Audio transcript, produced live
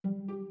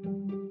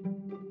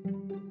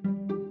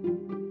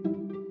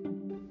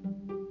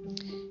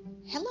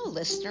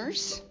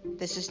listeners.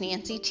 This is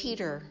Nancy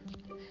Teeter.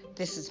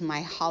 This is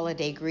my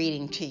holiday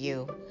greeting to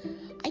you.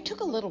 I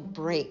took a little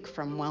break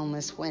from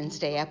Wellness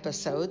Wednesday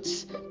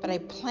episodes, but I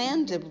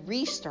plan to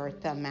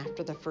restart them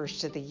after the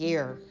first of the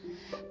year.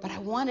 But I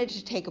wanted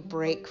to take a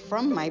break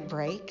from my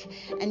break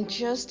and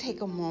just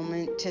take a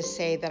moment to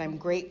say that I'm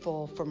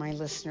grateful for my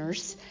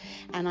listeners.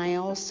 And I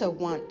also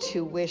want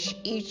to wish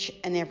each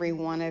and every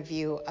one of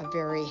you a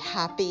very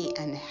happy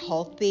and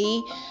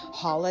healthy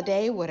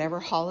holiday, whatever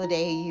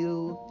holiday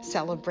you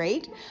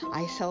celebrate.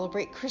 I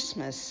celebrate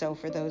Christmas, so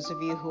for those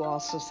of you who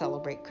also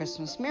celebrate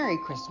Christmas, Merry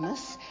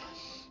Christmas.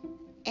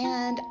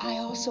 And I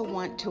also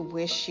want to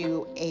wish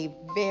you a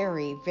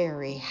very,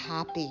 very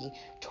happy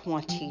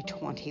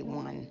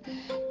 2021.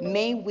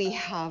 May we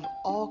have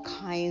all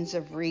kinds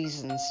of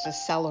reasons to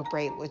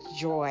celebrate with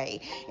joy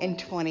in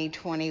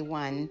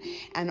 2021,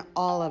 and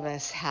all of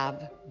us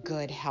have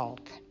good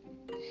health.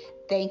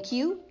 Thank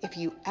you. If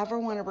you ever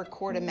want to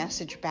record a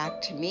message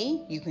back to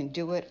me, you can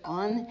do it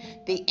on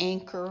the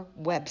Anchor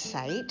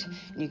website.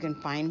 You can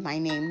find my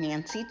name,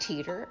 Nancy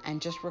Teeter,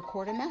 and just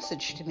record a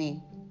message to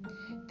me.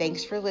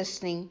 Thanks for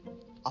listening.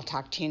 I'll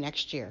talk to you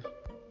next year.